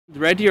The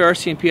Red Deer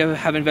RCMP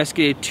have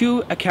investigated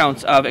 2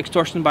 accounts of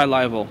extortion by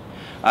libel.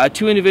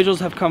 2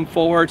 individuals have come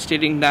forward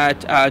stating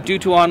that due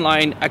to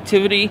online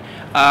activity,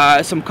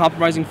 some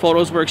compromising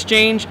photos were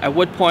exchanged, at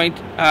what point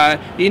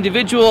the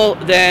individual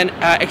then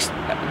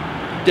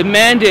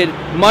demanded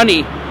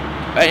money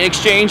in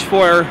exchange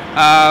for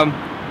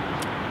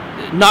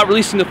not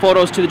releasing the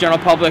photos to the general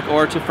public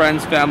or to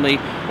friends, family,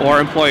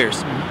 or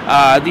employers.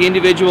 The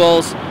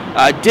individuals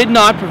did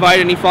not provide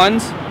any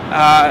funds.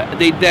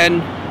 They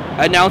then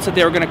announced that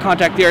they were going to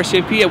contact the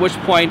RCMP, at which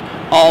point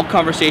all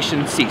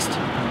conversation ceased.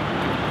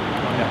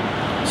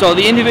 So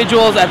the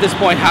individuals at this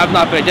point have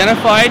not been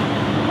identified,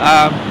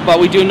 but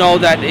we do know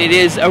that it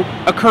is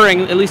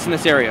occurring, at least in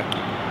this area.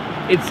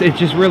 It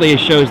just really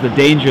shows the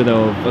danger,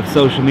 though, of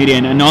social media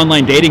and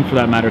online dating, for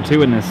that matter,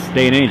 too, in this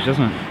day and age,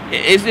 doesn't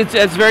it?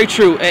 It's very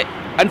true.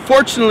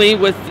 Unfortunately,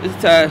 with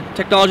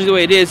technology the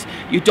way it is,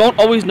 you don't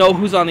always know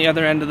who's on the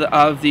other end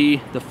of the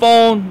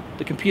phone,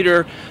 the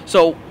computer.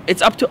 So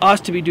it's up to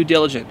us to be due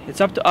diligent. It's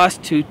up to us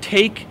to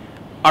take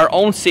our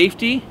own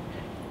safety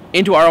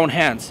into our own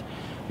hands.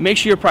 Make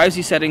sure your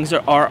privacy settings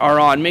are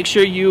on. Make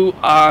sure you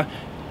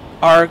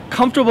are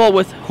comfortable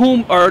with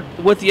whom or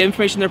with the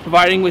information they're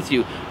providing with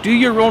you. Do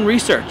your own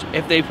research.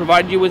 If they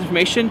provide you with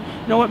information,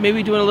 you know what,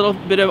 maybe doing a little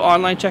bit of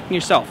online checking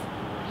yourself.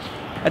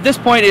 At this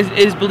point, it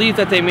is believed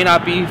that they may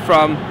not be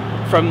from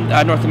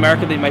North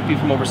America, they might be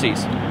from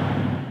overseas.